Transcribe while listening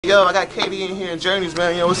Yo, I got Cady in here and Journeys,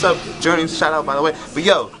 man. Yo, what's up? Journeys, shout out by the way. But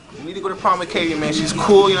yo, you need to go to prom with Cady, man. She's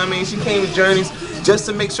cool, you know what I mean? She came with Journeys just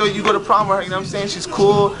to make sure you go to prom with her, you know what I'm saying? She's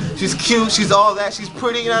cool, she's cute, she's all that, she's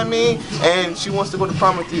pretty, you know what I mean? And she wants to go to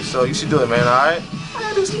prom with you, so you should do it, man, alright?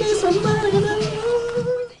 Hey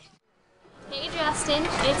Justin,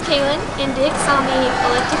 it's Kaylin and Dix on the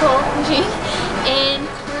elliptical machine, and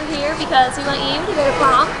we're here because we want you to go to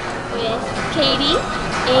prom with Cady,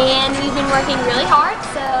 and we've been working really hard,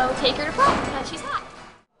 so take her to prom because she's hot.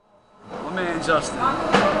 My man Justin,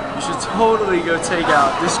 you should totally go take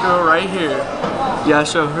out this girl right here. You gotta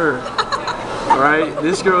show her. Alright?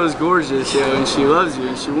 This girl is gorgeous, yo, and she loves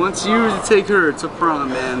you. She wants you to take her to prom,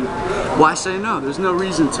 man. Why say no? There's no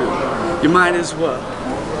reason to. You might as well.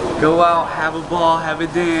 Go out, have a ball, have a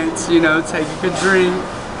dance, you know, take a good drink.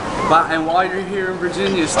 And while you're here in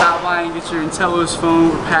Virginia, stop by and get your Intello's phone.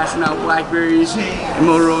 We're passing out Blackberries and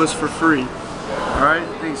Motorola's for free. Alright?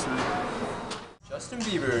 Thanks, man. Justin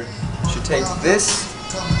Bieber should take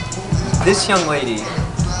this young lady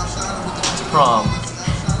to prom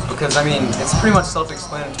because, I mean, it's pretty much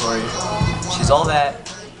self-explanatory. She's all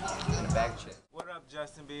that and a bag of chips. What up,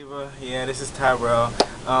 Justin Bieber? Yeah, this is Tyrell.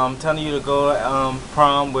 I'm telling you to go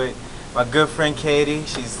prom with my good friend Cady.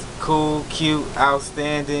 She's cool, cute,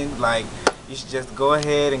 outstanding. Like, you should just go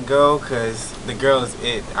ahead and go because the girl is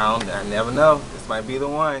it. I never know. This might be the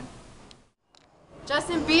one.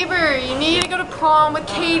 Justin Bieber, you need to go to prom with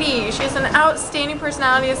Cady. She has an outstanding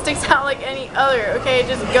personality that sticks out like any other, okay?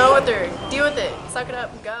 Just go with her. Deal with it. Suck it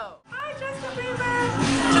up and go. Hi, Justin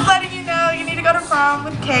Bieber. Just letting you know you need to go to prom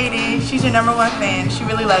with Cady. She's your #1 fan. She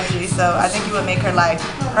really loves you, so I think you would make her life,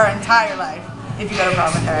 her entire life, if you go to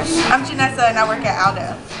prom with her. I'm Janessa and I work at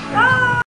Aldo. Bye.